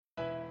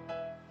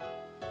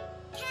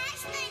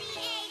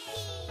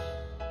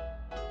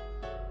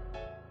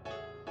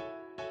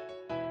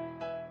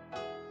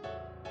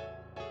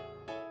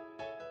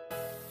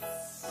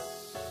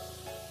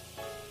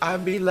I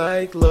be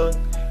like, look,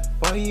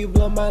 why you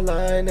blow my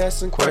line,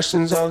 asking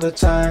questions all the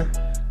time?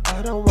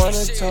 I don't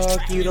wanna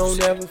talk, you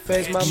don't ever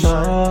phase my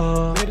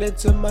mind. Committed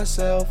to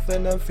myself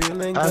and I'm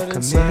feeling good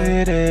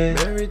inside.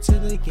 Married to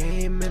the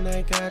game and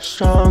I got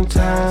strong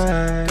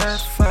ties. Got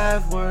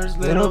 5 words,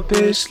 little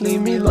bitch,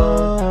 leave me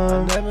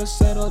alone. I never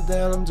settle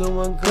down, I'm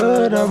doing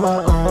good on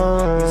my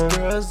own. These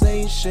girls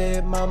ain't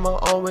shit, mama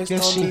always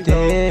told me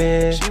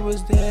though. She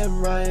was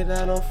damn right,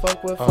 I don't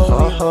fuck with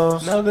phony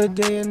hoes. Another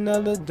day,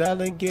 another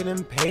dollar,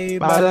 getting paid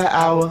by the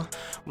hour.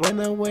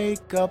 When I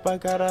wake up, I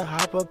gotta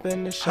hop up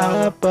in the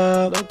shower.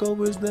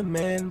 Loco is the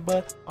man,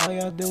 but all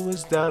y'all do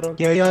is doubt him.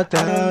 Yeah, y'all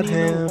doubt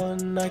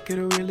him. I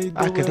could really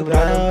do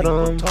without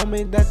him. People told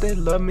me that they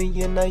love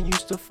me and I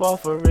used to fall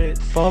for it.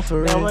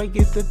 Now I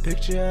get the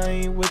picture, I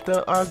ain't with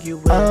the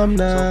arguing. I'm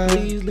not. So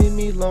please leave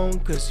me alone,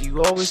 cause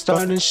you always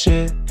starting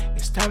shit.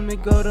 It's time to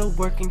go to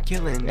work and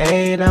kill an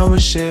 8-hour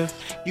shift.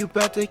 You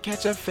bout to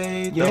catch a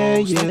fade,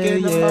 though. Stop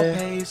getting on my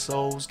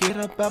pesos. Get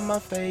up out my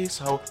face,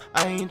 ho.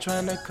 I ain't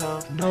tryna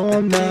cuff. No,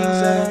 I'm not.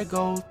 Things that I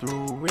go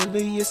through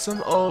really is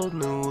some old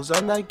news.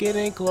 I'm not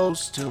getting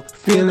close to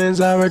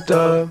feelings I worked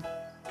up.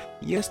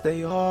 Yes,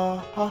 they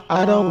are.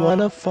 I don't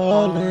wanna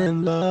fall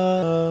in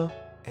love,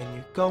 and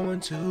you're going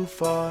too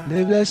far.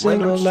 Live that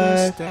single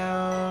life,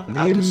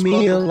 leave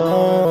me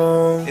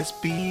alone. It's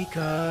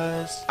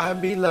because I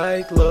be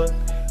like, look,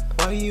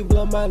 why you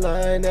blow my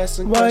line,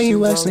 asking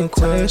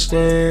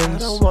questions? I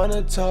don't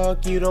wanna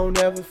talk, you don't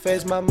ever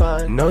phase my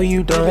mind. No,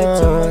 you don't.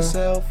 Committed to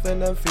myself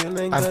and I'm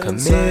feeling good. I'm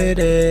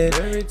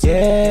committed,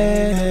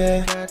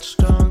 yeah. Got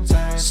strong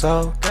ties.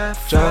 So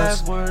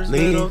just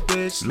leave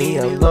me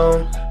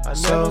alone. I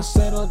never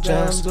settle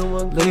down,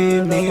 doing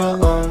leave me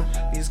alone.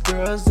 These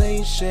girls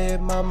ain't shit,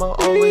 mama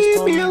always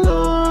told me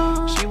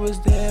no. She was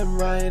damn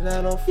right,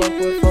 I don't fuck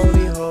with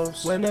phony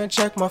hoes. When I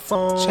check my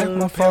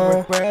phone,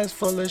 paragraphs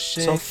full of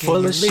shit. So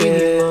full of shit.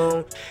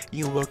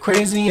 You a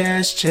crazy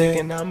ass chick,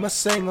 and I'm a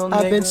single nigga.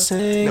 I've been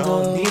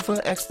single. No need for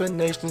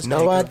explanations.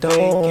 No, I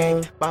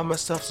don't. By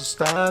myself, so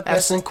stop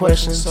asking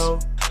questions. So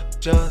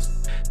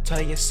just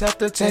tell yourself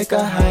to take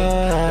a hike.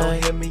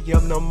 Don't hit me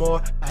up no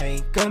more. I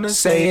ain't gonna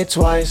say it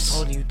twice.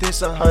 Told you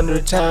this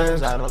 100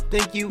 times. I don't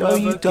think you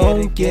ever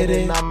don't get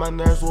it. Now my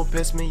nerves will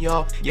piss me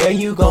off. Yeah,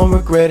 you gon'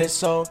 regret it.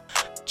 So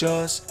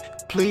just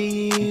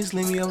please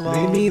leave me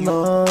alone. Leave me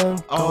alone.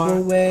 Go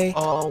away.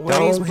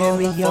 Don't hit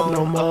me up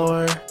no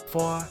more.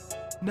 For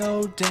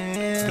no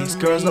damn these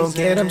girls don't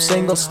get I'm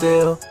single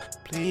still.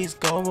 Please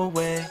go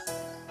away.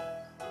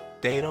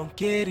 They don't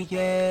get it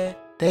yet.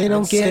 They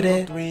don't get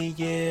it. 3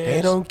 years.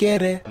 They don't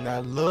get it.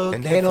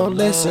 And they don't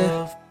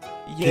listen.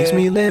 Keeps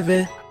me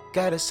living.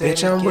 Gotta say,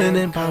 bitch, I'm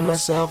winning by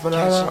myself and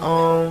on my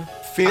own.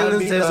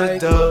 Feelings is a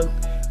dub.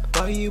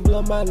 Why you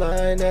blow my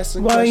line,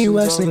 asking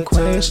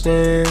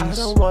questions? I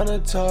don't wanna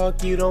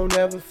talk, you don't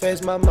ever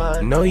phase my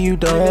mind. No, you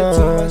don't. Committed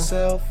to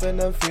myself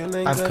and I'm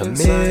feeling good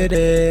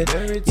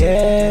committed,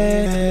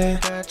 yeah.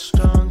 Got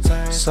strong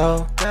ties.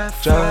 So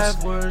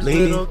just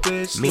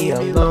leave me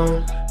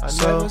alone. I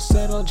never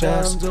settle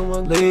down,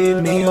 doing leave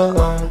me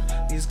alone.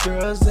 These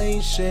girls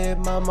ain't shit,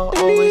 mama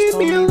always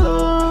told me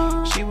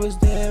no. She was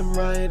damn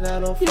right, I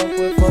don't fuck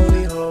with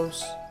phony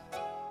hoes.